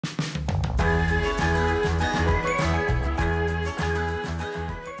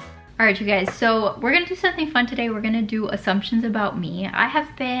All right, you guys, so we're gonna do something fun today. We're gonna do assumptions about me.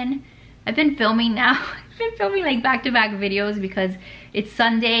 I've been filming now. I've been filming like back-to-back videos because it's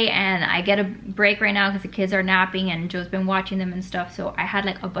Sunday and I get a break right now because the kids are napping and Joe's been watching them and stuff. So I had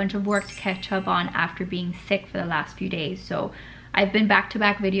like a bunch of work to catch up on after being sick for the last few days. So I've been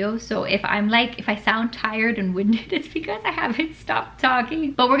back-to-back videos. So if I sound tired and winded, it's because I haven't stopped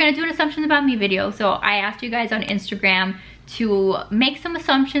talking. But we're gonna do an assumptions about me video. So I asked you guys on Instagram to make some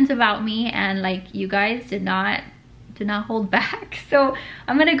assumptions about me, and like you guys did not hold back. So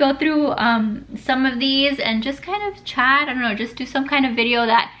I'm gonna go through some of these and just kind of chat. I don't know, just do some kind of video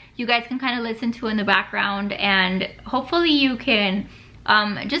that you guys can kind of listen to in the background, and hopefully you can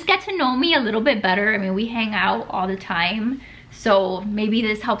just get to know me a little bit better. I mean, we hang out all the time, so maybe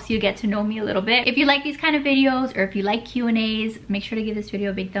this helps you get to know me a little bit. If you like these kind of videos, or if you like Q&As, make sure to give this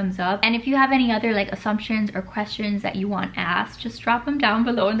video a big thumbs up. And if you have any other like assumptions or questions that you want asked, just drop them down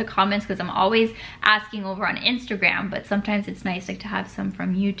below in the comments, because I'm always asking over on Instagram, but sometimes it's nice like to have some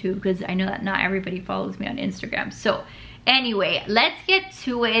from YouTube, because I know that not everybody follows me on Instagram. So anyway, let's get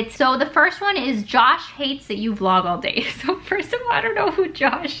to it. So the first one is Josh hates that you vlog all day. So first of all, I don't know who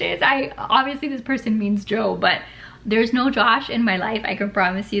Josh is. Obviously this person means Joe, but there's no Josh in my life, I can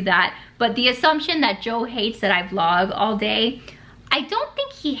promise you that. But the assumption that Joe hates that I vlog all day, I don't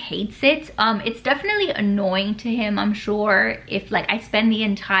think he hates it. It's definitely annoying to him, I'm sure, if like I spend the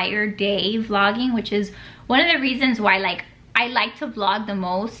entire day vlogging, which is one of the reasons why like I like to vlog the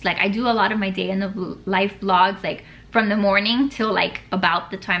most. Like I do a lot of my day in the life vlogs, like from the morning till like about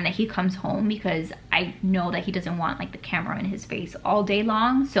the time that he comes home, because I know that he doesn't want like the camera in his face all day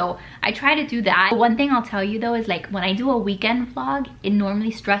long. So I try to do that. One thing I'll tell you though is like when I do a weekend vlog, it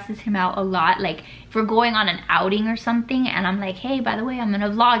normally stresses him out a lot. Like if we're going on an outing or something and I'm like, hey, by the way, I'm gonna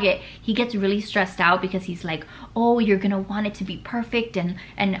vlog it, he gets really stressed out because he's like, oh, you're gonna want it to be perfect, and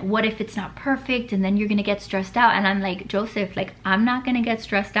what if it's not perfect, and then you're gonna get stressed out. And I'm like, Joseph, like I'm not gonna get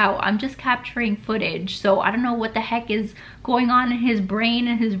stressed out, I'm just capturing footage. So I don't know what the heck is going on in his brain,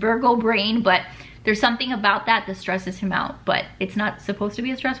 and his Virgo brain, but there's something about that stresses him out. But it's not supposed to be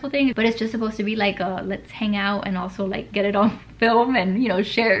a stressful thing, but it's just supposed to be like a let's hang out and also like get it on film and, you know,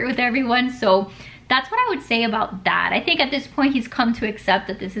 share it with everyone. So that's what I would say about that. I think at this point he's come to accept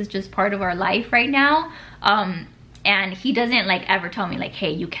that this is just part of our life right now. And he doesn't like ever tell me like,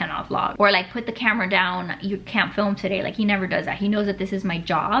 hey, you cannot vlog, or like put the camera down, you can't film today. Like he never does that. He knows that this is my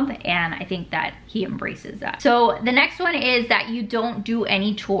job, and I think that he embraces that. So the next one is that you don't do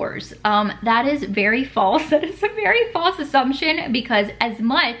any chores. That is very false. That is a very false assumption, because as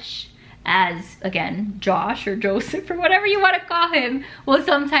much as, again, Josh or Joseph or whatever you want to call him will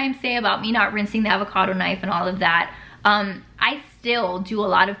sometimes say about me not rinsing the avocado knife and all of that, I still do a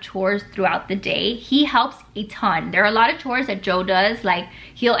lot of chores throughout the day. He helps a ton. There are a lot of chores that Joe does, like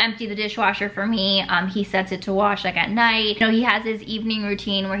he'll empty the dishwasher for me. He sets it to wash like at night. You know, he has his evening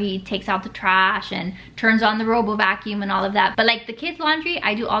routine where he takes out the trash and turns on the robo vacuum and all of that. But like the kids' laundry,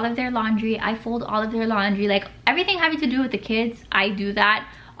 I do all of their laundry. I fold all of their laundry. Like everything having to do with the kids, I do that.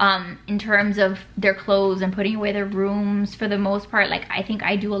 In terms of their clothes and putting away their rooms, for the most part, like I think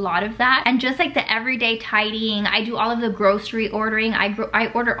I do a lot of that. And just like the everyday tidying, I do all of the grocery ordering.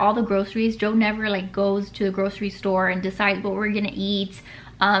 I order all the groceries. Joe never like goes to the grocery store and decides what we're gonna eat.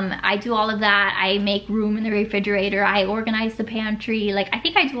 I do all of that. I make room in the refrigerator. I organize the pantry. Like I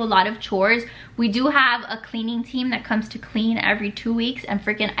think I do a lot of chores. We do have a cleaning team that comes to clean every 2 weeks, and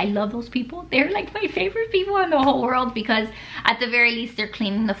freaking I love those people. They're like my favorite people in the whole world, because at the very least they're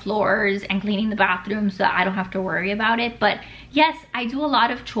cleaning the floors and cleaning the bathrooms, so I don't have to worry about it. But yes, I do a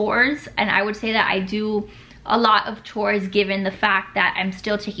lot of chores, and I would say that I do a lot of chores given the fact that I'm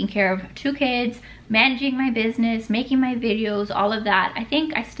still taking care of 2 kids, managing my business, making my videos, all of that. I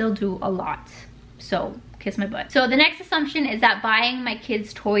think I still do a lot. So kiss my butt. So the next assumption is that buying my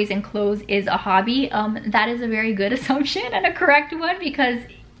kids toys and clothes is a hobby. That is a very good assumption and a correct one, because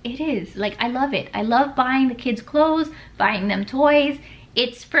it is. Like I love it. I love buying the kids clothes, buying them toys.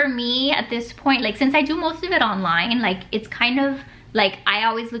 It's for me at this point, like since I do most of it online, like it's kind of like I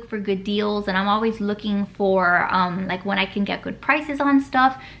always look for good deals, and I'm always looking for like when I can get good prices on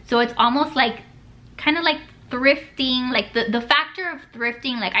stuff. So it's almost like kind of like thrifting, like the factor of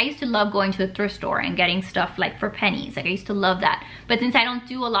thrifting. Like I used to love going to the thrift store and getting stuff like for pennies. Like I used to love that. But since I don't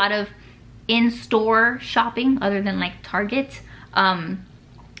do a lot of in-store shopping other than like Target,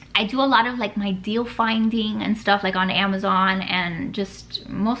 I do a lot of like my deal finding and stuff like on Amazon, and just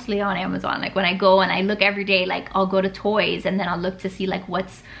mostly on Amazon. Like when I go and I look every day, like I'll go to toys and then I'll look to see like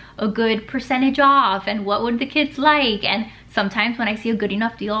what's a good percentage off and what would the kids like. And sometimes when I see a good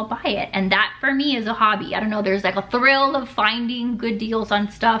enough deal, I'll buy it. And that for me is a hobby. I don't know, there's like a thrill of finding good deals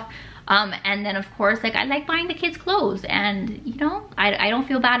on stuff. And then of course, like I like buying the kids clothes, and you know, I don't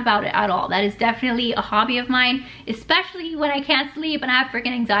feel bad about it at all. That is definitely a hobby of mine, especially when I can't sleep and I have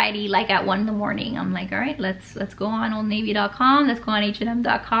freaking anxiety like at 1 in the morning. I'm like, all right, let's go on oldnavy.com, let's go on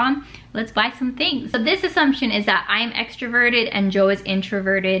H&M.com, let's buy some things. So this assumption is that I'm extroverted and Joe is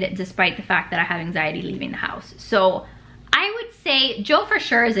introverted, despite the fact that I have anxiety leaving the house. So I would say Joe for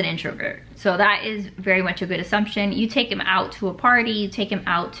sure is an introvert. So that is very much a good assumption. You take him out to a party, you take him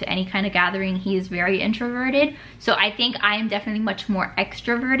out to any kind of gathering, he is very introverted. So I think I am definitely much more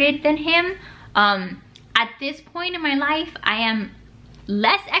extroverted than him. At this point in my life, I am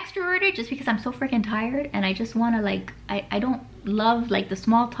less extroverted just because I'm so freaking tired and I just want to like, I don't love like the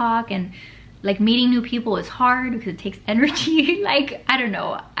small talk, and like meeting new people is hard because it takes energy. Like, I don't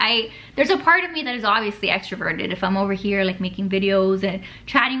know. There's a part of me that is obviously extroverted if I'm over here like making videos and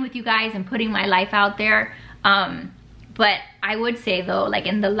chatting with you guys and putting my life out there. But I would say though, like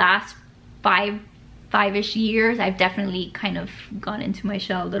in the last five-ish years, I've definitely kind of gone into my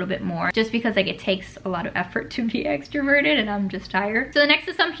shell a little bit more, just because like it takes a lot of effort to be extroverted and I'm just tired. So the next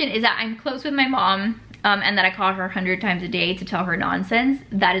assumption is that I'm close with my mom. And that I call her 100 times a day to tell her nonsense.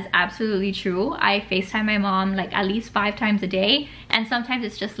 That is absolutely true. I FaceTime my mom like at least 5 times a day. And sometimes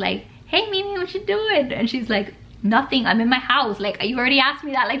it's just like, hey Mimi, what you doing? And she's like, nothing, I'm in my house. Like, you already asked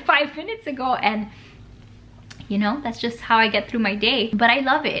me that like 5 minutes ago. And you know, that's just how I get through my day. But I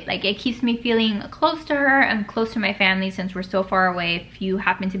love it. Like, it keeps me feeling close to her. I'm close to my family since we're so far away. If you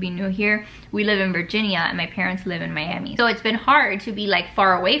happen to be new here, we live in Virginia and my parents live in Miami. So it's been hard to be like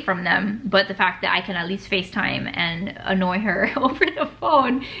far away from them. But the fact that I can at least FaceTime and annoy her over the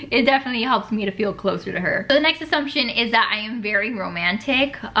phone, it definitely helps me to feel closer to her. So the next assumption is that I am very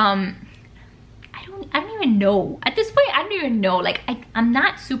romantic. I don't even know. At this point, I don't even know. Like, I'm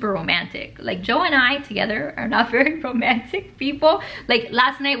not super romantic. Like, Joe and I together are not very romantic people. Like,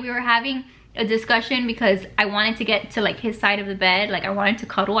 last night we were having a discussion because I wanted to get to like his side of the bed. Like, I wanted to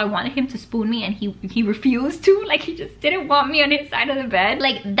cuddle. I wanted him to spoon me and he refused to. Like, he just didn't want me on his side of the bed.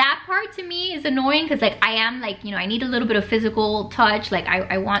 Like, that part to me is annoying because like I am like, you know, I need a little bit of physical touch. Like,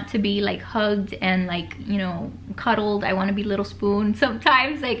 I want to be like hugged and like, you know, cuddled. I want to be little spooned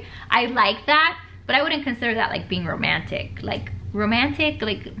sometimes. Like, I like that. But I wouldn't consider that like being romantic. Like, romantic,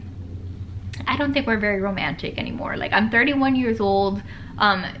 like, I don't think we're very romantic anymore. Like, I'm 31 years old.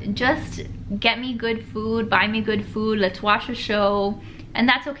 Just get me good food, buy me good food, let's watch a show, and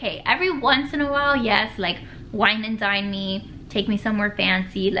that's okay. Every once in a while, yes, like wine and dine me, take me somewhere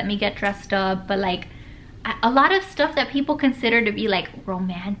fancy, let me get dressed up. But like, a lot of stuff that people consider to be like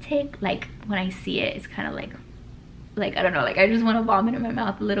romantic, like when I see it, it's kind of like I don't know, like I just want to vomit in my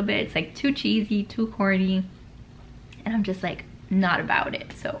mouth a little bit. It's like too cheesy, too corny, and I'm just like not about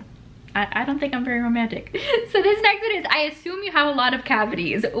it. So I don't think I'm very romantic. So this next one is, I assume you have a lot of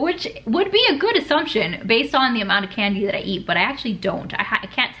cavities, which would be a good assumption based on the amount of candy that I eat, but I actually don't. I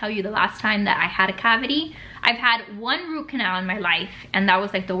can't tell you the last time that I had a cavity. I've had 1 root canal in my life, and that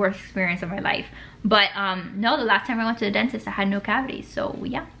was like the worst experience of my life. But no, the last time I went to the dentist, I had no cavities, so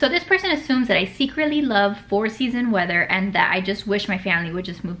yeah. So this person assumes that I secretly love 4-season weather and that I just wish my family would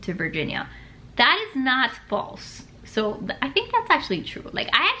just move to Virginia. That is not false. So I think that's actually true. Like,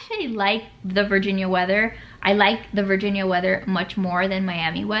 I actually like the Virginia weather. I like the Virginia weather much more than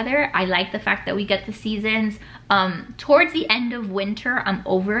Miami weather. I like the fact that we get the seasons. Towards the end of winter, I'm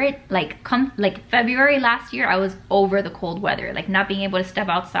over it. Like, come like February last year, I was over the cold weather. Like, not being able to step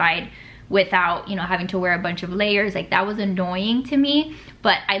outside without, you know, having to wear a bunch of layers. Like, that was annoying to me.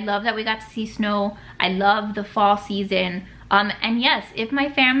 But I love that we got to see snow. I love the fall season. And yes, if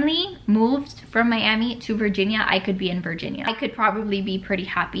my family moved from Miami to Virginia, I could be in Virginia. I could probably be pretty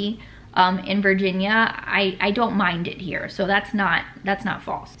happy in Virginia. I don't mind it here, so that's not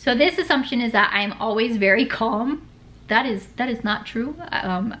false. So this assumption is that I'm always very calm. That is not true.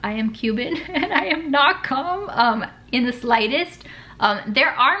 I am Cuban and I am not calm in the slightest. There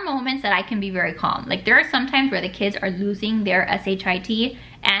are moments that I can be very calm. Like, there are some times where the kids are losing their SHIT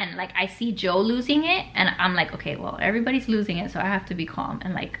and like I see Joe losing it and I'm like, okay, well, everybody's losing it, so I have to be calm.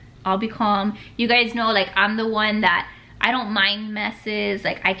 And like, I'll be calm. You guys know, like, I'm the one that I don't mind messes.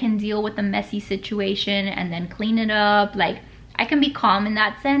 Like, I can deal with a messy situation and then clean it up. Like, I can be calm in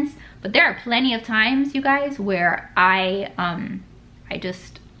that sense. But there are plenty of times, you guys, where I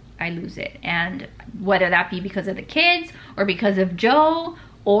lose it. And whether that be because of the kids or because of Joe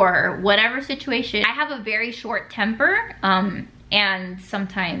or whatever situation, I have a very short temper. And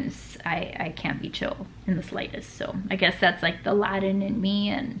sometimes I can't be chill in the slightest. So I guess that's like the Latin in me,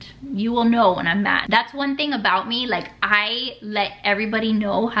 and you will know when I'm mad. That's one thing about me, like I let everybody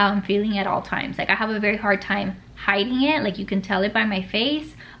know how I'm feeling at all times. Like I have a very hard time hiding it. Like you can tell it by my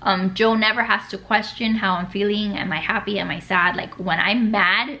face. Joe never has to question how I'm feeling. Am I happy? Am I sad? Like when I'm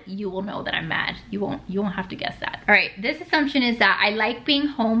mad, you will know that I'm mad. You won't have to guess that. All right, this assumption is that I like being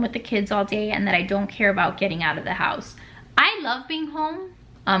home with the kids all day and that I don't care about getting out of the house. I love being home.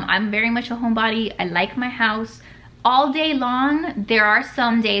 I'm very much a homebody. I like my house all day long. There are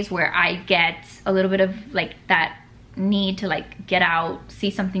some days where I get a little bit of like that need to like get out, see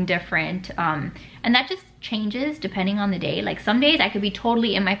something different, and that just changes depending on the day. Like some days I could be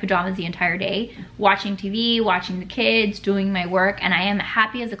totally in my pajamas the entire day, watching TV, watching the kids, doing my work, and I am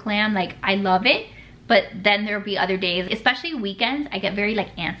happy as a clam. Like I love it. But then there'll be other days, especially weekends, I get very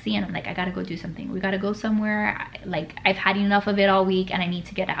like antsy and I'm like, I gotta go do something. We gotta go somewhere. Like I've had enough of it all week and I need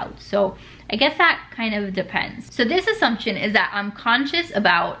to get out. So I guess that kind of depends. So this assumption is that I'm conscious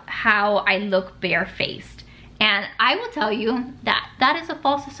about how I look barefaced. And I will tell you that that is a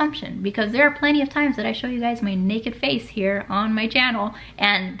false assumption, because there are plenty of times that I show you guys my naked face here on my channel,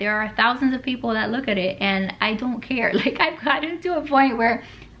 and there are thousands of people that look at it and I don't care. Like I've gotten to a point where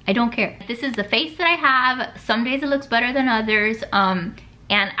I don't care. This is the face that I have. Some days it looks better than others. And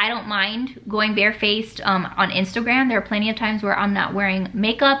I don't mind going barefaced on Instagram. There are plenty of times where I'm not wearing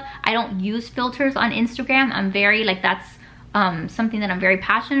makeup. I don't use filters on Instagram. I'm very like, that's something that I'm very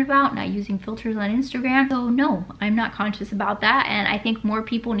passionate about, not using filters on Instagram. So no, I'm not conscious about that. And I think more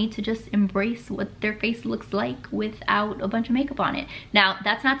people need to just embrace what their face looks like without a bunch of makeup on it. Now,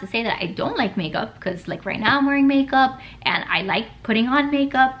 that's not to say that I don't like makeup, because like right now I'm wearing makeup and I like putting on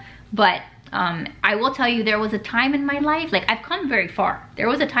makeup, but I will tell you, there was a time in my life, like I've come very far. There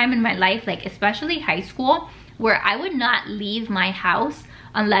was a time in my life, like especially high school, where I would not leave my house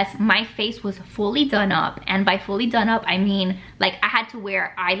unless my face was fully done up. And by fully done up, I mean like I had to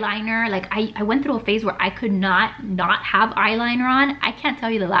wear eyeliner. Like I went through a phase where I could not have eyeliner on. I can't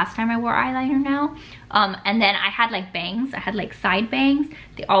tell you the last time I wore eyeliner now. And then I had like bangs. I had like side bangs.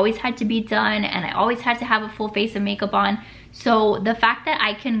 They always had to be done, and I always had to have a full face of makeup on. So the fact that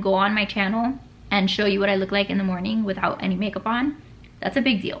I can go on my channel and show you what I look like in the morning without any makeup on, that's a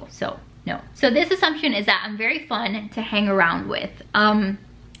big deal. So no. So this assumption is that I'm very fun to hang around with. I'm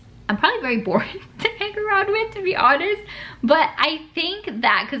probably very boring to hang around with, to be honest. But I think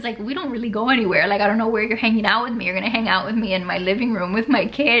that, because like we don't really go anywhere. Like I don't know where you're hanging out with me. You're gonna hang out with me in my living room with my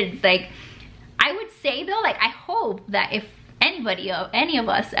kids. Like I would say though, like I hope that if any of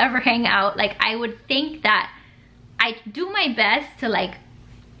us ever hang out, like I would think that I do my best to like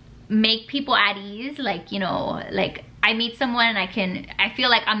make people at ease. Like, you know, like I meet someone and I feel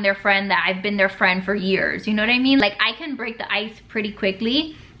like I'm their friend, that I've been their friend for years, you know what I mean? Like I can break the ice pretty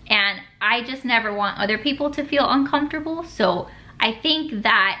quickly, and I just never want other people to feel uncomfortable. So I think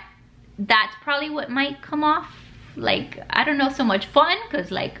that that's probably what might come off. Like, I don't know so much fun,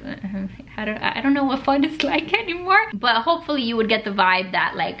 because like I don't know what fun is like anymore, but hopefully you would get the vibe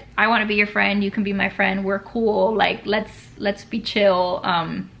that like I want to be your friend, you can be my friend, we're cool, like let's be chill.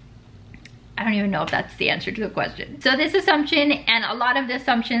 I don't even know if that's the answer to the question. So this assumption, and a lot of the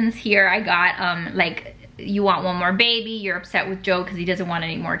assumptions here I got, like you want one more baby, you're upset with Joe because he doesn't want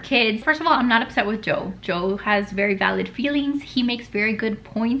any more kids. First of all, I'm not upset with Joe. Joe has very valid feelings. He makes very good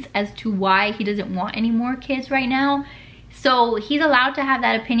points as to why he doesn't want any more kids right now. So he's allowed to have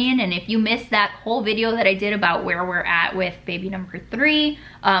that opinion. And if you missed that whole video that I did about where we're at with baby number 3,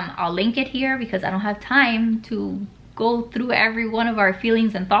 I'll link it here because I don't have time to go through every one of our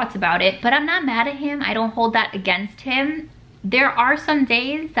feelings and thoughts about it. But I'm not mad at him. I don't hold that against him. There are some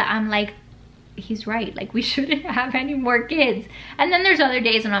days that I'm like, he's right, like we shouldn't have any more kids. And then there's other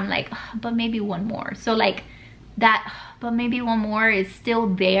days when I'm like, oh, but maybe one more. So like that, but maybe one more is still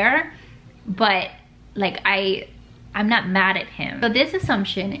there, but like I'm not mad at him. So this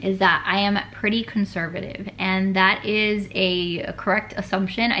assumption is that I am pretty conservative, and that is a correct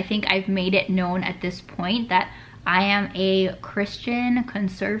assumption. I think I've made it known at this point that I am a Christian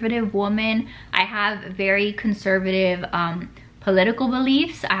conservative woman. I have very conservative political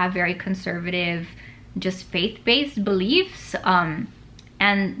beliefs. I have very conservative, just faith-based beliefs.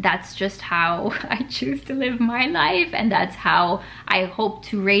 And that's just how I choose to live my life, and that's how I hope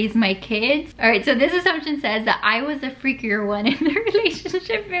to raise my kids. All right, so this assumption says that I was the freakier one in the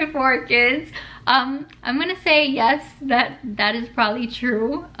relationship before kids. I'm gonna say yes, that is probably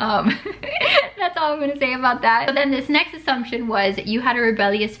true. That's all I'm gonna say about that. So then this next assumption was you had a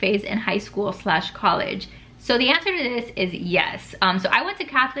rebellious phase in high school / college. So the answer to this is yes. So I went to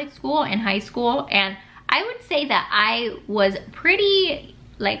Catholic school in high school, and I would say that I was pretty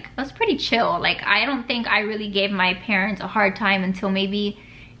chill. Like, I don't think I really gave my parents a hard time until maybe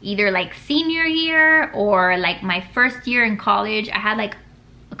either like senior year or like my first year in college. I had like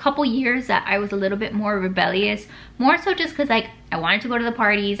a couple years that I was a little bit more rebellious, more so just because like I wanted to go to the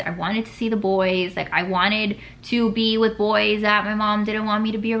parties, I wanted to see the boys, like I wanted to be with boys that my mom didn't want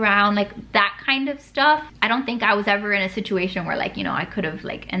me to be around, like that kind of stuff. I don't think I was ever in a situation where like, you know, I could have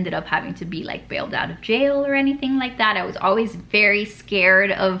like ended up having to be like bailed out of jail or anything like that. I was always very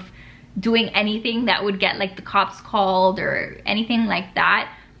scared of doing anything that would get like the cops called or anything like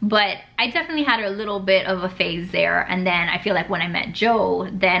that. But I definitely had a little bit of a phase there. And then I feel like when I met Joe,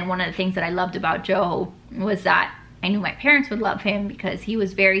 then one of the things that I loved about Joe was that I knew my parents would love him because he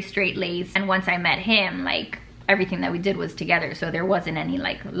was very straight-laced. And once I met him, like everything that we did was together. So there wasn't any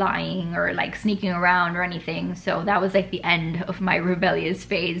like lying or like sneaking around or anything. So that was like the end of my rebellious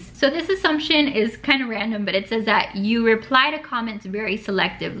phase. So this assumption is kind of random, but it says that you reply to comments very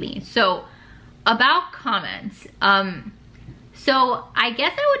selectively. So about comments, so I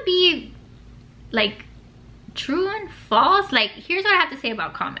guess I would be like true and false. Like, here's what I have to say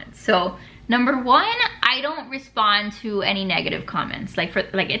about comments. So number one, I don't respond to any negative comments. Like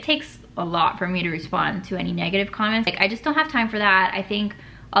it takes a lot for me to respond to any negative comments. Like, I just don't have time for that. I think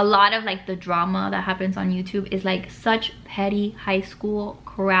a lot of like the drama that happens on YouTube is like such petty high school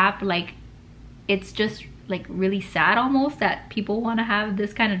crap. Like, it's just like really sad almost that people want to have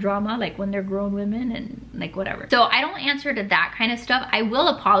this kind of drama like when they're grown women and like whatever. So I don't answer to that kind of stuff. I will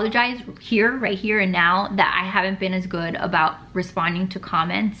apologize here, right here and now, that I haven't been as good about responding to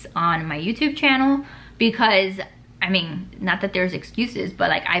comments on my YouTube channel, because I mean, not that there's excuses, but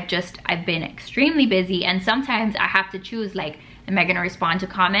like I've been extremely busy, and sometimes I have to choose, like, am I gonna respond to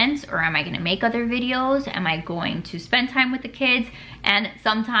comments or am I gonna make other videos? Am I going to spend time with the kids? And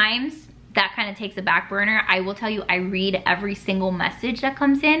sometimes that kind of takes a back burner. I will tell you, I read every single message that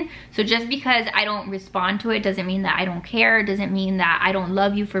comes in. So just because I don't respond to it doesn't mean that I don't care. Doesn't mean that I don't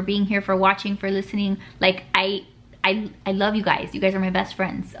love you for being here, for watching, for listening. Like, I love you guys. You guys are my best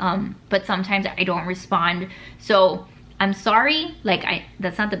friends. But sometimes I don't respond. So I'm sorry. Like,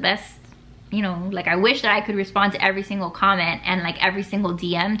 that's not the best, you know, like I wish that I could respond to every single comment and like every single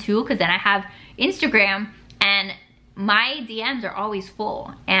DM too, because then I have Instagram and my DMs are always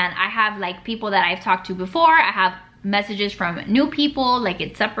full, and I have like people that I've talked to before. I have messages from new people, like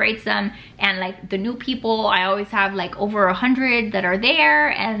it separates them, and like the new people, I always have like over 100 that are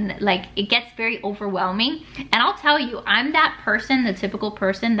there, and like it gets very overwhelming. And I'll tell you, I'm that person, the typical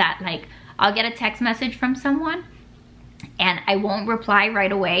person that like I'll get a text message from someone and I won't reply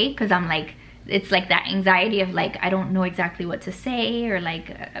right away because I'm like, it's like that anxiety of like, I don't know exactly what to say, or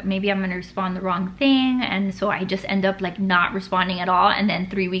like maybe I'm gonna respond the wrong thing, and so I just end up like not responding at all. And then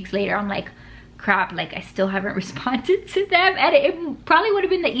 3 weeks later I'm like, crap, like I still haven't responded to them. And it probably would have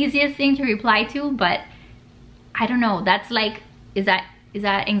been the easiest thing to reply to, but I don't know. That's like, is that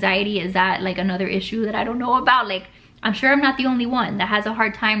anxiety? Is that like another issue that I don't know about? Like, I'm sure I'm not the only one that has a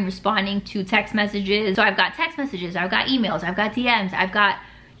hard time responding to text messages. So I've got text messages, I've got emails, I've got DMs, I've got,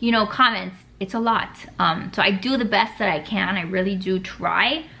 you know, comments. It's a lot. So I do the best that I can. I really do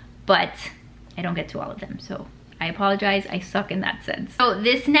try, but I don't get to all of them. So I apologize. I suck in that sense. So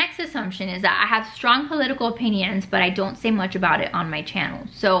this next assumption is that I have strong political opinions, but I don't say much about it on my channel.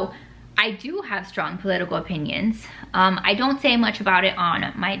 So I do have strong political opinions. I don't say much about it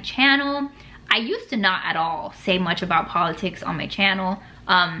on my channel. I used to not at all say much about politics on my channel.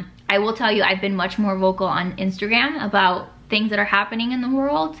 I will tell you, I've been much more vocal on Instagram about things that are happening in the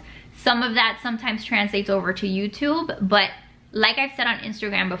world. Some of that sometimes translates over to YouTube, but like I've said on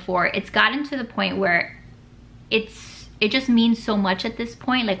Instagram before, it's gotten to the point where it just means so much at this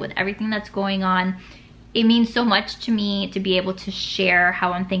point. Like with everything that's going on, it means so much to me to be able to share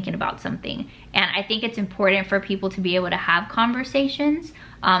how I'm thinking about something. And I think it's important for people to be able to have conversations.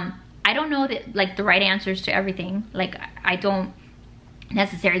 I don't know that like the right answers to everything. Like, I don't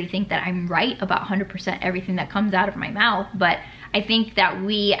necessarily think that I'm right about 100% everything that comes out of my mouth, but I think that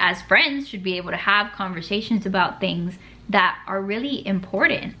we as friends should be able to have conversations about things that are really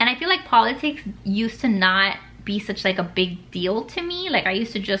important. And I feel like politics used to not be such like a big deal to me. Like, I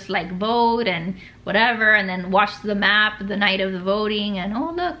used to just like vote and whatever, and then watch the map the night of the voting, and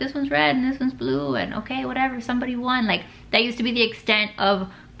oh look, this one's red and this one's blue, and okay, whatever, somebody won. Like, that used to be the extent of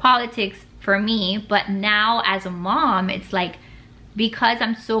politics for me. But now as a mom, it's like, because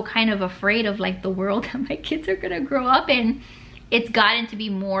I'm so kind of afraid of like the world that my kids are gonna grow up in, it's gotten to be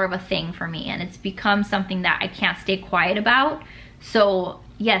more of a thing for me, and it's become something that I can't stay quiet about. So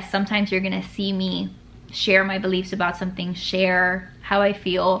yes, sometimes you're gonna see me share my beliefs about something, share how I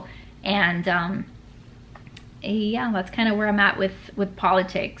feel, and yeah, that's kind of where I'm at with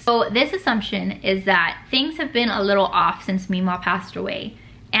politics. So this assumption is that things have been a little off since Mima passed away.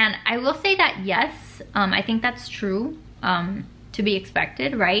 And I will say that yes, I think that's true, to be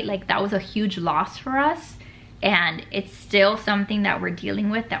expected, right? Like that was a huge loss for us, and it's still something that we're dealing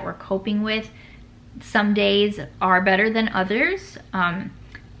with, that we're coping with. Some days are better than others.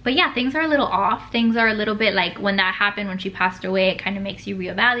 But yeah, things are a little off. Things are a little bit like when that happened, when she passed away, it kind of makes you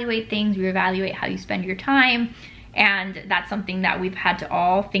reevaluate things, reevaluate how you spend your time. And that's something that we've had to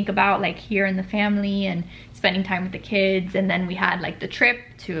all think about, like here in the family, and spending time with the kids. And then we had like the trip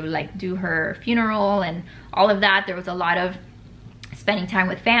to like do her funeral and all of that. There was a lot of spending time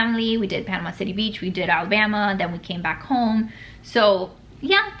with family. We did Panama City Beach, we did Alabama, then we came back home. So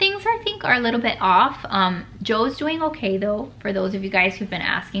yeah, things I think are a little bit off. Joe's doing okay though. For those of you guys who've been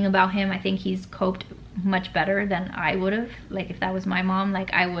asking about him, I think he's coped much better than I would have. Like if that was my mom,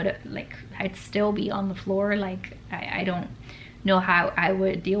 like I would, like I'd still be on the floor. Like I don't know how I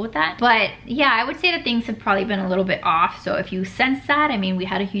would deal with that. But yeah, I would say that things have probably been a little bit off. So if you sense that, I mean, we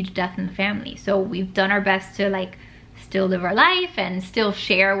had a huge death in the family. So we've done our best to like still live our life and still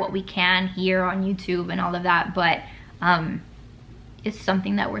share what we can here on YouTube and all of that. But it's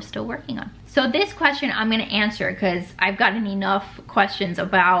something that we're still working on. So this question I'm gonna answer because I've gotten enough questions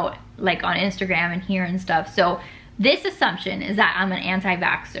about like on Instagram and here and stuff. So this assumption is that I'm an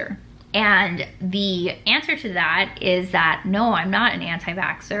anti-vaxxer. And the answer to that is that no, I'm not an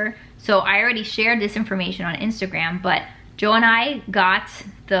anti-vaxxer. So I already shared this information on Instagram, but Joe and I got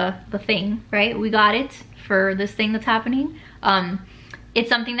the thing, right? We got it for this thing that's happening. It's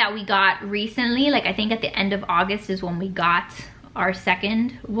something that we got recently, like I think at the end of August is when we got our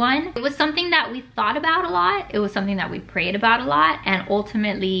second one. It was something that we thought about a lot. It was something that we prayed about a lot, and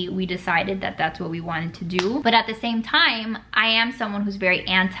ultimately we decided that that's what we wanted to do. But at the same time, I am someone who's very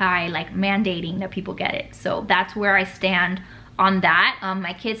anti like mandating that people get it. So that's where I stand on that.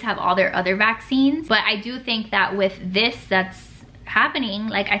 My kids have all their other vaccines, but I do think that with this that's happening,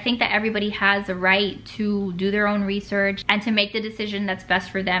 like I think that everybody has a right to do their own research and to make the decision that's best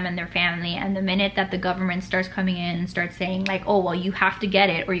for them and their family. And the minute that the government starts coming in and starts saying like, oh well, you have to get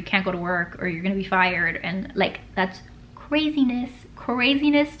it or you can't go to work or you're gonna be fired, and like that's craziness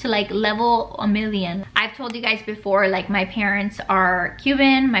to like level a million. I've told you guys before, like my parents are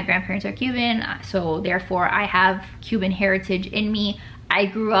Cuban, my grandparents are Cuban, so therefore I have Cuban heritage in me. I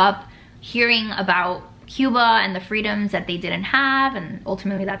grew up hearing about Cuba and the freedoms that they didn't have, and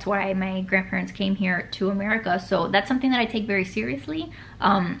ultimately that's why my grandparents came here to America. So that's something that I take very seriously.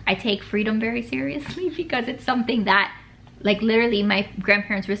 I take freedom very seriously because it's something that like literally my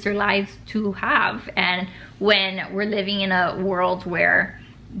grandparents risked their lives to have. And when we're living in a world where,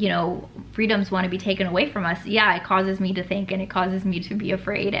 you know, freedoms want to be taken away from us, yeah, it causes me to think and it causes me to be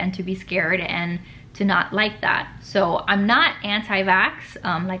afraid and to be scared and to not like that. So I'm not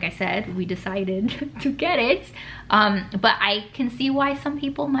anti-vax. Like I said, we decided to get it, but I can see why some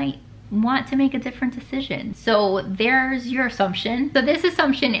people might want to make a different decision. So there's your assumption. So this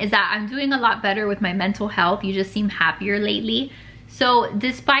assumption is that I'm doing a lot better with my mental health. You just seem happier lately. So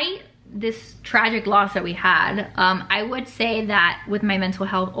despite this tragic loss that we had, I would say that with my mental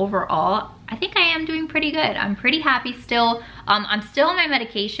health overall, I think I am doing pretty good. I'm pretty happy still. I'm still on my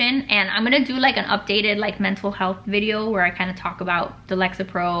medication, and I'm gonna do like an updated like mental health video where I kind of talk about the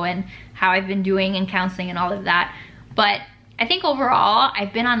Lexapro and how I've been doing in counseling and all of that. But I think overall,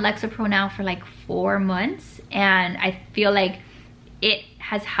 I've been on Lexapro now for like 4 months, and I feel like it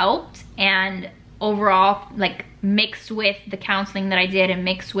has helped. And overall, like mixed with the counseling that I did and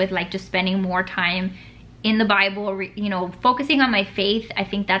mixed with like just spending more time in the Bible, you know, focusing on my faith, I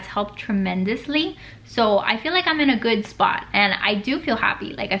think that's helped tremendously. So I feel like I'm in a good spot, and I do feel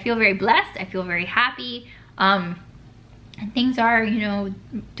happy. Like I feel very blessed, I feel very happy, and things are, you know,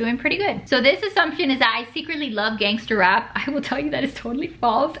 doing pretty good. So this assumption is that I secretly love gangster rap. I will tell you that is totally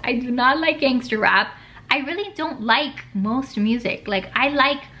false. I do not like gangster rap. I really don't like most music. Like I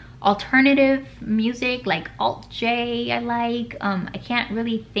like alternative music, like alt J I like. I can't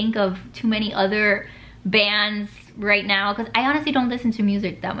really think of too many other bands right now because I honestly don't listen to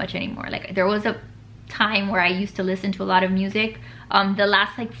music that much anymore. Like there was a time where I used to listen to a lot of music. The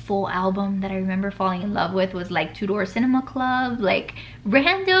last like full album that I remember falling in love with was like Two Door Cinema Club, like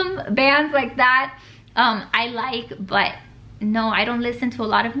random bands like that. I like, but no, I don't listen to a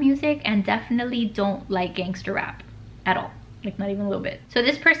lot of music, and definitely don't like gangster rap at all. Like not even a little bit. So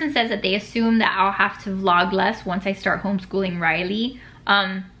this person says that they assume that I'll have to vlog less once I start homeschooling Riley.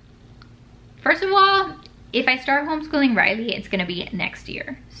 First of all, if I start homeschooling Riley, it's gonna be next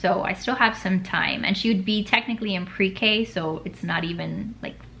year. So I still have some time, and she would be technically in pre-K, so it's not even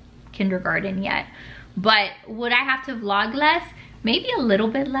like kindergarten yet. But would I have to vlog less? Maybe a little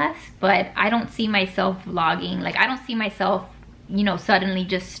bit less, but I don't see myself vlogging. Like, I don't see myself, you know, suddenly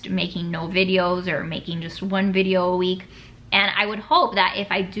just making no videos or making just one video a week. And I would hope that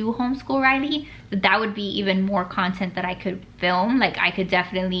if I do homeschool Riley, that would be even more content that I could film. Like, I could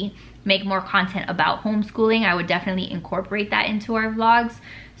definitely make more content about homeschooling. I would definitely incorporate that into our vlogs.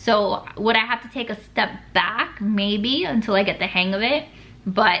 So would I have to take a step back? Maybe, until I get the hang of it.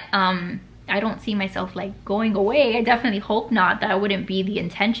 But I don't see myself like going away. I definitely hope not. That wouldn't be the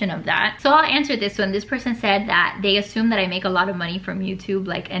intention of that. So I'll answer this one. This person said that they assume that I make a lot of money from YouTube,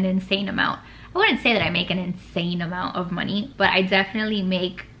 like an insane amount. I wouldn't say that I make an insane amount of money, but I definitely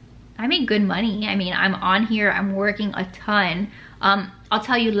make good money. I mean, I'm on here, I'm working a ton. I'll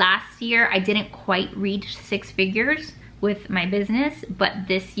tell you, last year I didn't quite reach 6 figures with my business, but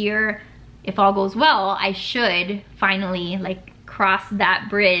this year, if all goes well, I should finally like cross that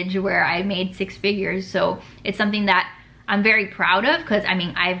bridge where I made 6 figures. So it's something that I'm very proud of, because I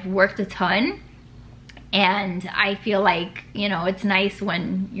mean, I've worked a ton. And I feel like, you know, it's nice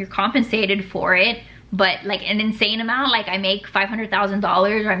when you're compensated for it, but like an insane amount, like I make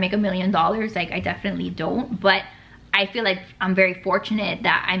 $500,000 or I make $1 million, like I definitely don't. But I feel like I'm very fortunate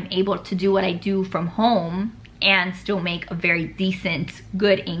that I'm able to do what I do from home and still make a very decent,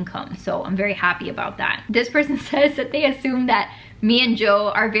 good income. So I'm very happy about that. This person says that they assume that me and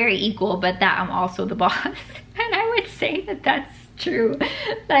Joe are very equal, but that I'm also the boss. And I would say that that's true.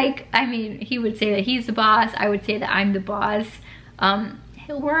 Like, I mean, he would say that he's the boss, I would say that I'm the boss.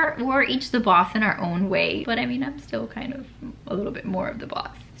 We're each the boss in our own way, but I mean, I'm still kind of a little bit more of the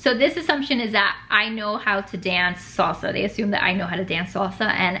boss. So this assumption is that I know how to dance salsa. They assume that I know how to dance salsa,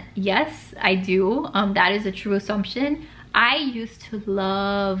 and yes, I do. That is a true assumption. I used to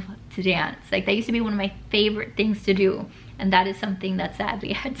love to dance. Like, that used to be one of my favorite things to do. And that is something that sadly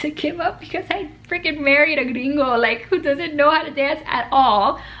I had to give up because I freaking married a gringo, like, who doesn't know how to dance at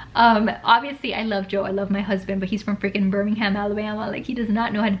all. Obviously I love Joe, I love my husband, but he's from freaking Birmingham, Alabama. Like, he does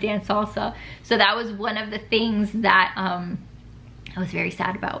not know how to dance salsa. So that was one of the things that I was very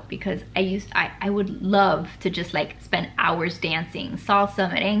sad about, because I would love to just like spend hours dancing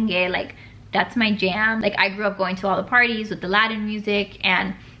salsa, merengue. Like, that's my jam. Like, I grew up going to all the parties with the Latin music,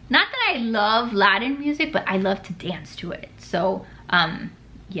 and not that I love Latin music, but I love to dance to it. So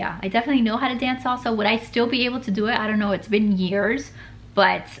yeah, I definitely know how to dance salsa. Would I still be able to do it? I don't know, it's been years,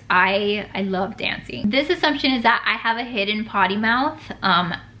 but I love dancing. This assumption is that I have a hidden potty mouth.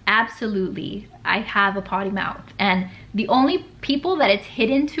 Absolutely, I have a potty mouth, and the only people that it's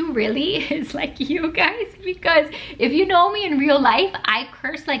hidden to really is like you guys, because if you know me in real life, I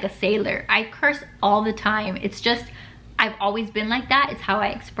curse like a sailor. I curse all the time. It's just, I've always been like that. It's how I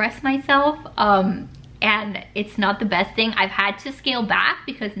express myself, and it's not the best thing. I've had to scale back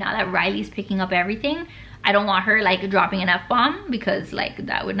because now that Riley's picking up everything, I don't want her like dropping an F-bomb, because like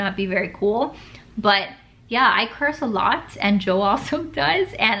that would not be very cool. But yeah, I curse a lot, and Joe also does.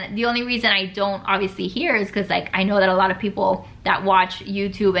 And the only reason I don't obviously hear is because like I know that a lot of people that watch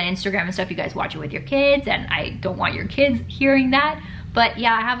YouTube and Instagram and stuff, you guys watch it with your kids, and I don't want your kids hearing that. But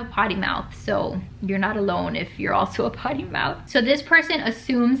yeah, I have a potty mouth, so you're not alone if you're also a potty mouth. So this person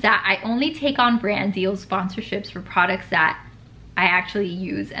assumes that I only take on brand deals, sponsorships for products that I actually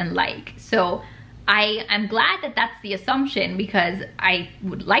use and like. So I'm glad that that's the assumption, because I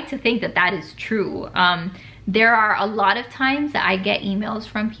would like to think that that is true. There are a lot of times that I get emails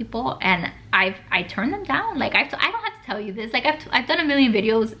from people and I turn them down. Like, I don't have to tell you this. Like, I've done a million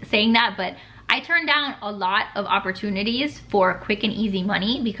videos saying that, but I turn down a lot of opportunities for quick and easy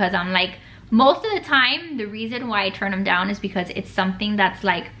money, because I'm like, most of the time, the reason why I turn them down is because it's something that's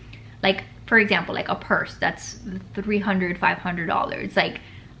like for example, like a purse that's $300, $500. Like,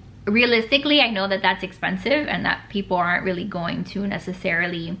 realistically, I know that that's expensive and that people aren't really going to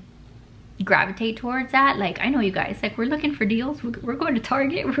necessarily gravitate towards that. Like, I know you guys, like, we're looking for deals, we're going to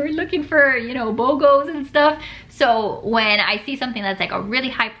Target, we're looking for, you know, BOGOs and stuff. So when I see something that's like a really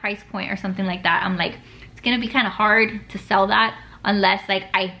high price point or something like that, I'm like, it's gonna be kind of hard to sell that unless like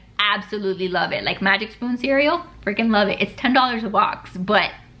I absolutely love it. Like Magic Spoon cereal, freaking love it. It's $10 a box, but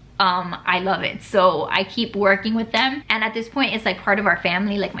I love it. So I keep working with them, and at this point it's like part of our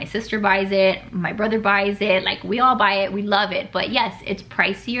family. Like, my sister buys it, my brother buys it, like we all buy it, we love it. But yes, it's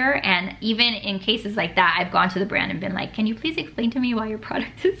pricier, and even in cases like that, I've gone to the brand and been like, can you please explain to me why your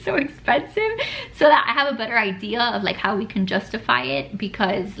product is so expensive, so that I have a better idea of like how we can justify it,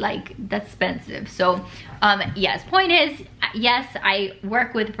 because like that's expensive. So yes, point is, yes, I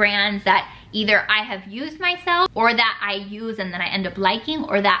work with brands that either I have used myself, or that I use and then I end up liking,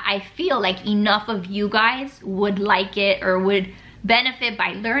 or that I feel like enough of you guys would like it or would benefit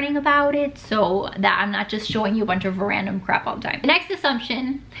by learning about it, so that I'm not just showing you a bunch of random crap all the time. The next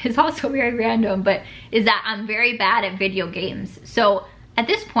assumption is also very random, but is that I'm very bad at video games. So at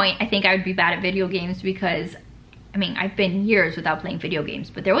this point, I think I would be bad at video games because, I mean, I've been years without playing video games,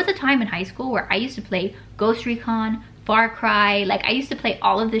 but there was a time in high school where I used to play Ghost Recon, Far Cry, like I used to play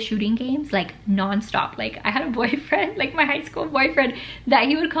all of the shooting games like non-stop. Like I had a boyfriend, like my high school boyfriend, that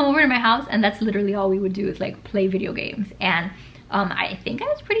he would come over to my house and that's literally all we would do is like play video games. And I think I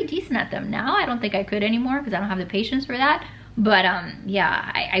was pretty decent at them. Now I don't think I could anymore because I don't have the patience for that. But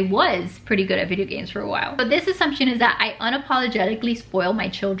yeah, I was pretty good at video games for a while. But this assumption is that I unapologetically spoil my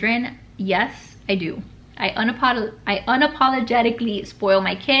children. Yes, I do. I unapologetically spoil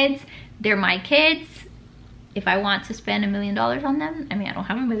my kids. They're my kids. If I want to spend $1 million on them, I mean, I don't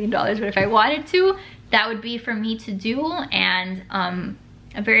have $1 million, but if I wanted to, that would be for me to do. And I'm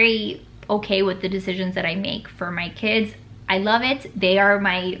very okay with the decisions that I make for my kids. I love it. They are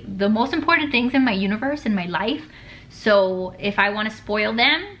the most important things in my universe, in my life. So if I want to spoil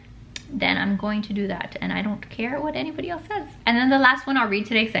them, then I'm going to do that, and I don't care what anybody else says. And then the last one I'll read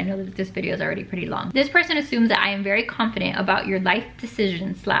today, because I know that this video is already pretty long. This person assumes that I am very confident about your life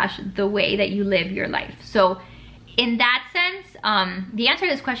decisions / the way that you live your life. So in that sense, the answer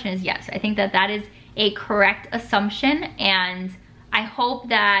to this question is yes. I think that that is a correct assumption, and I hope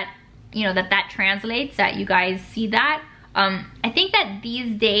that, you know, that translates, that you guys see that. I think that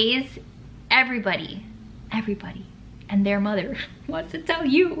these days, everybody and their mother wants to tell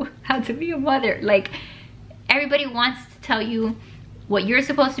you how to be a mother. Like, everybody wants to tell you what you're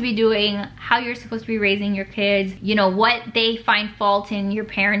supposed to be doing, how you're supposed to be raising your kids, you know, what they find fault in your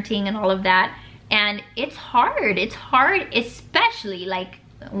parenting and all of that. And it's hard, especially like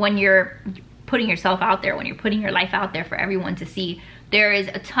when you're putting yourself out there, when you're putting your life out there for everyone to see. There is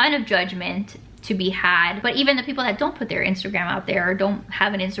a ton of judgment to be had. But even the people that don't put their Instagram out there or don't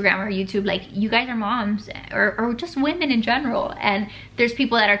have an Instagram or YouTube, like, you guys are moms or just women in general, and there's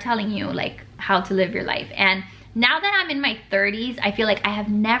people that are telling you like how to live your life. And now that I'm in my 30s, I feel like I have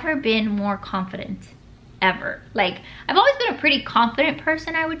never been more confident, ever. Like, I've always been a pretty confident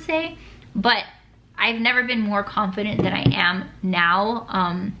person, I would say, but I've never been more confident than I am now.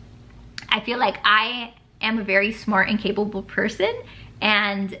 I feel like I am a very smart and capable person,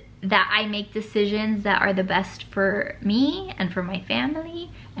 and that I make decisions that are the best for me and for my family,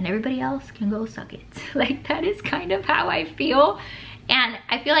 and everybody else can go suck it. Like, that is kind of how I feel. And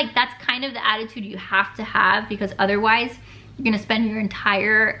I feel like that's kind of the attitude you have to have, because otherwise you're gonna spend your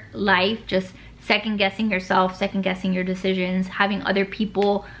entire life just second guessing yourself, second guessing your decisions, having other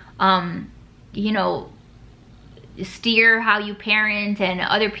people, you know, steer how you parent, and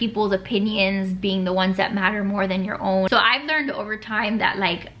other people's opinions being the ones that matter more than your own. So I've learned over time that,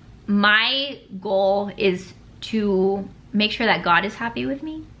 like, my goal is to make sure that God is happy with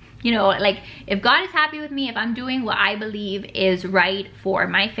me. You know, like, if God is happy with me, if I'm doing what I believe is right for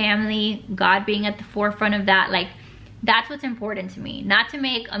my family, God being at the forefront of that, like, that's what's important to me. Not to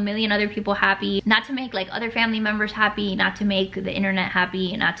make a million other people happy, not to make like other family members happy, not to make the internet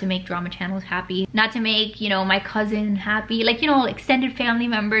happy, not to make drama channels happy, not to make, you know, my cousin happy, like, you know, extended family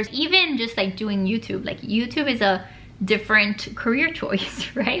members. Even just like doing YouTube, like, YouTube is a different career choice,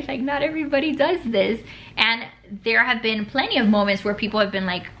 right? Like, not everybody does this. And there have been plenty of moments where people have been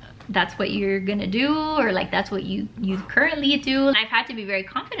like, that's what you're gonna do, or like, that's what you currently do. I've had to be very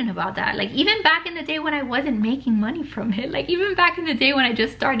confident about that. Like, even back in the day when I wasn't making money from it, like, even back in the day when I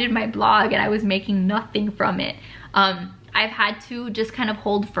just started my blog and I was making nothing from it, I've had to just kind of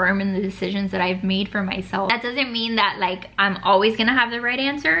hold firm in the decisions that I've made for myself. That doesn't mean that, like, I'm always gonna have the right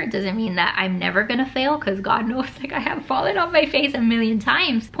answer. It doesn't mean that I'm never gonna fail, because God knows, like, I have fallen on my face a million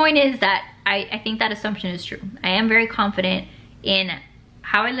times. Point is that I think that assumption is true. I am very confident in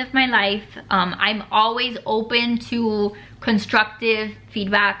how I live my life. I'm always open to constructive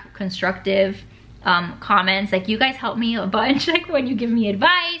feedback, constructive comments. Like, you guys help me a bunch, like when you give me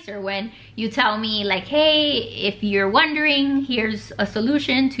advice, or when you tell me like, hey, if you're wondering, here's a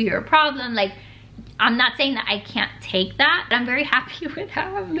solution to your problem. Like, I'm not saying that I can't take that. I'm very happy with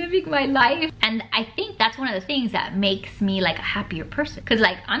how I'm living my life. And I think that's one of the things that makes me like a happier person. Cause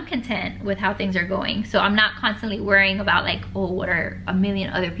like, I'm content with how things are going. So I'm not constantly worrying about like, oh, what are a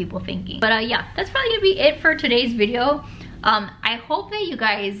million other people thinking? But yeah, that's probably gonna be it for today's video. I hope that you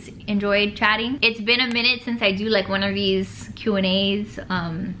guys enjoyed chatting. It's been a minute since I do like one of these Q&As,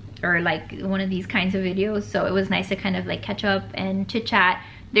 or like one of these kinds of videos. So it was nice to kind of like catch up and chit chat.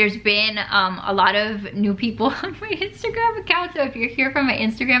 There's been a lot of new people on my Instagram account. So if you're here from my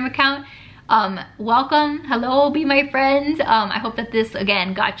Instagram account, welcome, hello, be my friend. I hope that this,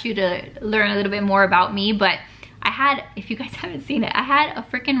 again, got you to learn a little bit more about me. But I had, if you guys haven't seen it, I had a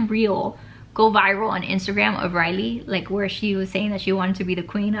freaking reel go viral on Instagram of Riley, like where she was saying that she wanted to be the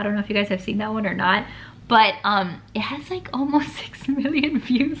queen. I don't know if you guys have seen that one or not, but it has like almost 6 million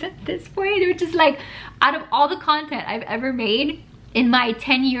views at this point, which is like, out of all the content I've ever made in my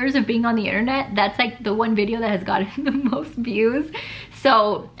 10 years of being on the internet, that's like the one video that has gotten the most views.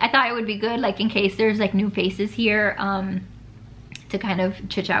 So I thought it would be good, like in case there's like new faces here, to kind of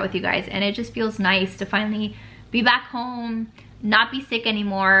chit chat with you guys. And it just feels nice to finally be back home, not be sick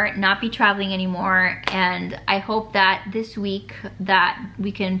anymore, not be traveling anymore. And I hope that this week that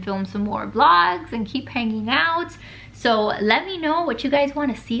we can film some more vlogs and keep hanging out. So let me know what you guys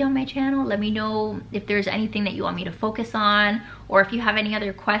want to see on my channel. Let me know if there's anything that you want me to focus on, or if you have any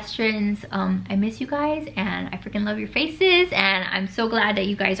other questions. I miss you guys and I freaking love your faces, and I'm so glad that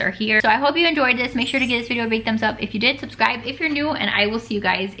you guys are here. So I hope you enjoyed this. Make sure to give this video a big thumbs up if you did, subscribe if you're new, and I will see you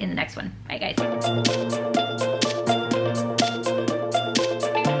guys in the next one. Bye guys.